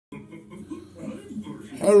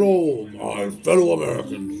Hello, my fellow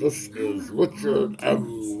Americans. This is Richard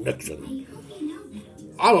M. Nixon.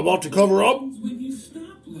 I'm about to cover up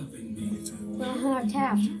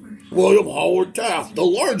William Howard Taft, the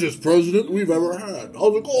largest president we've ever had.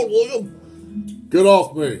 How's it going, William? Get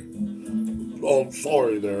off me. Oh, I'm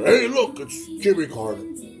sorry there. Hey, look, it's Jimmy Carter.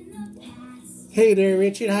 Hey there,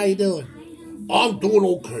 Richard. How you doing? I'm doing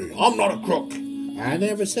okay. I'm not a crook. I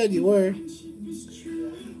never said you were.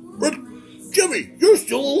 Jimmy, you're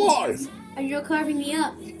still alive. And you're covering me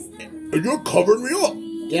up. And you're covering me up.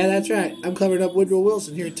 Yeah, that's right. I'm covering up Woodrow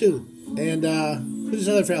Wilson here, too. And, who's this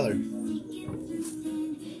other feller?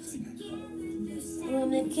 William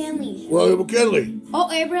McKinley. William McKinley.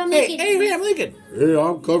 Oh, Abraham Lincoln. Hey, Abraham Lincoln. Hey,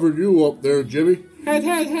 I'm covering you up there, Jimmy.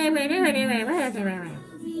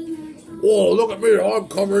 Oh, look at me. I'm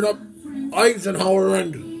covering up Eisenhower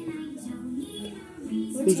and...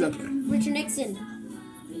 Who's that guy? Richard Nixon.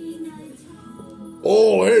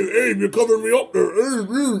 Oh, hey, Abe, you're covering me up there.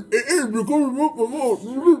 Abe, you're covering me up.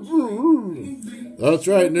 That's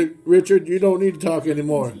right, Richard. You don't need to talk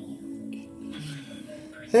anymore.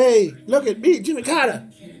 Hey, look at me, Jimmy Carter.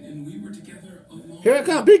 Here I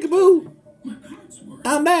come, peekaboo.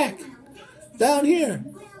 I'm back. Down here.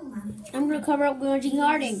 I'm going to cover up William G.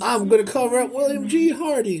 Harding. I'm going to cover up William G.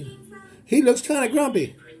 Harding. He looks kind of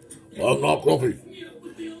grumpy. I'm not grumpy.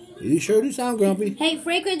 You sure do sound grumpy. Hey,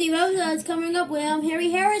 Franklin D. Roosevelt is covering up William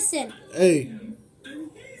Henry Harrison. Hey.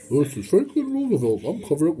 This is Franklin Roosevelt. I'm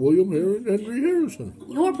covering up William Henry Harrison.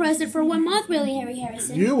 You were president for 1 month, William Henry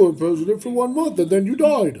Harrison. You were president for 1 month, and then you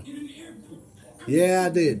died. Yeah, I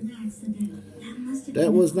did.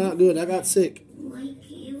 That was not good. I got sick.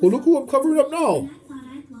 Well, look who I'm covering up now.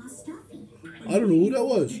 I don't know who that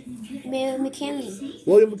was. William McKinley.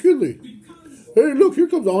 William McKinley. Hey, look, here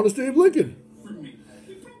comes Honest Abe Lincoln.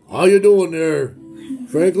 How you doing there,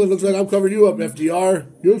 Franklin? Looks like I'm covering you up, FDR.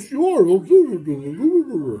 Yes, you are.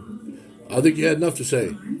 I think you had enough to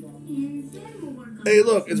say. Hey,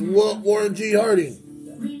 look, it's Warren G. Harding.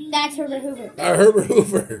 That's Herbert Hoover. Herbert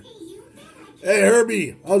Hoover. Hey,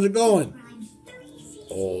 Herbie, how's it going?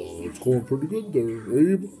 Oh, it's going pretty good there.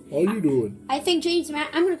 Abe, how you doing? I think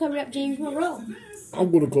I'm going to cover up James Monroe.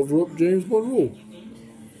 I'm going to cover up James Monroe.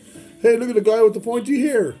 Hey, look at the guy with the pointy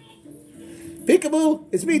hair. Peekaboo,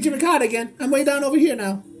 it's me, Jimmy Carter again. I'm way down over here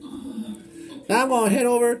now. Now I'm going to head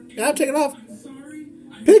over, and I'm taking off.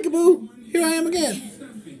 Peekaboo, here I am again.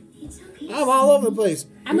 I'm all over the place.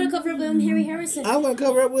 I'm going to cover up William Henry Harrison. I'm going to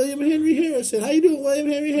cover up William Henry Harrison. How you doing,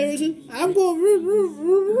 William Henry Harrison? I'm going...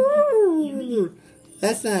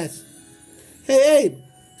 That's nice. Hey, Abe,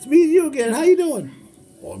 it's me and you again. How you doing?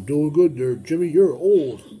 Oh, I'm doing good there, Jimmy. You're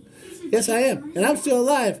old. Yes, I am, and I'm still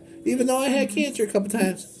alive, even though I had cancer a couple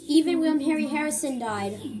times. Even William Henry Harrison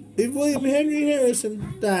died. If William Henry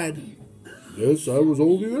Harrison died. Yes, I was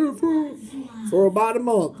only there for about a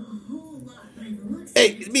month.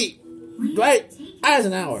 Hey, it's me, Dwight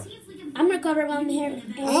Eisenhower. I'm going to cover up William Henry.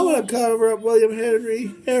 I want to cover up William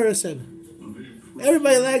Henry Harrison.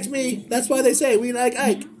 Everybody likes me. That's why they say we like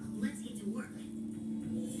Ike.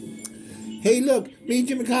 Hey, look, me and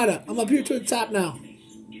Jimmy Carter. I'm up here to the top now.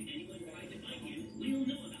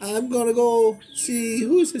 I'm going to go see,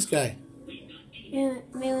 who is this guy?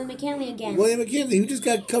 William McKinley again. William McKinley, who just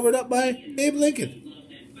got covered up by Abe Lincoln.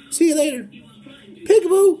 See you later.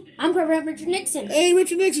 Peekaboo. I'm covering up Richard Nixon. Hey,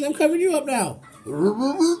 Richard Nixon, I'm covering you up now.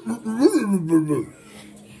 Oh,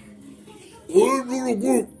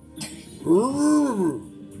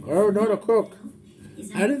 not a crook.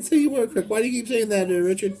 I didn't say you were a crook. Why do you keep saying that,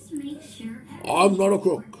 Richard? I'm not a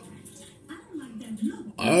crook.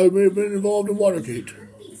 I may have been involved in Watergate.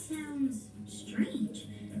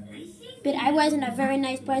 But I wasn't a very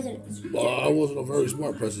nice president. I wasn't a very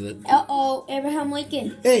smart president. Uh-oh, Abraham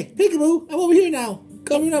Lincoln. Hey, peekaboo, I'm over here now,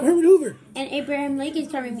 covering up Herbert Hoover. And Abraham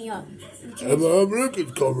Lincoln's covering me up. Abraham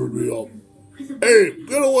Lincoln's covered me up. Hey,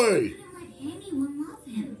 get away.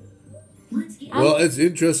 Well, it's an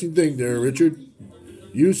interesting thing there, Richard.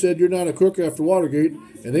 You said you're not a crook after Watergate,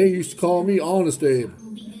 and they used to call me Honest Abe.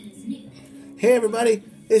 Hey, everybody.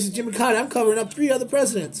 This is Jimmy Carter. I'm covering up 3 other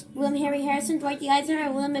presidents. William Henry Harrison, Dwight D. Eisenhower,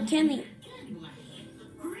 and William McKinley.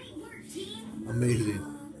 Amazing.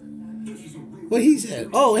 What he said.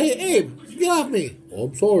 Oh, hey, Abe, get off me. Oh,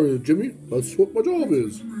 I'm sorry, Jimmy. That's what my job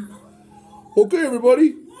is. Okay,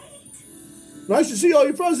 everybody. Nice to see all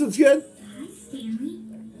your presidents again.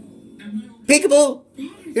 Peekaboo.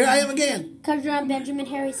 Here I am again. Cover up Benjamin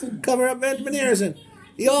Harrison. Cover up Benjamin Harrison.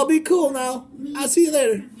 You all be cool now. I'll see you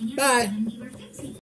later. Bye.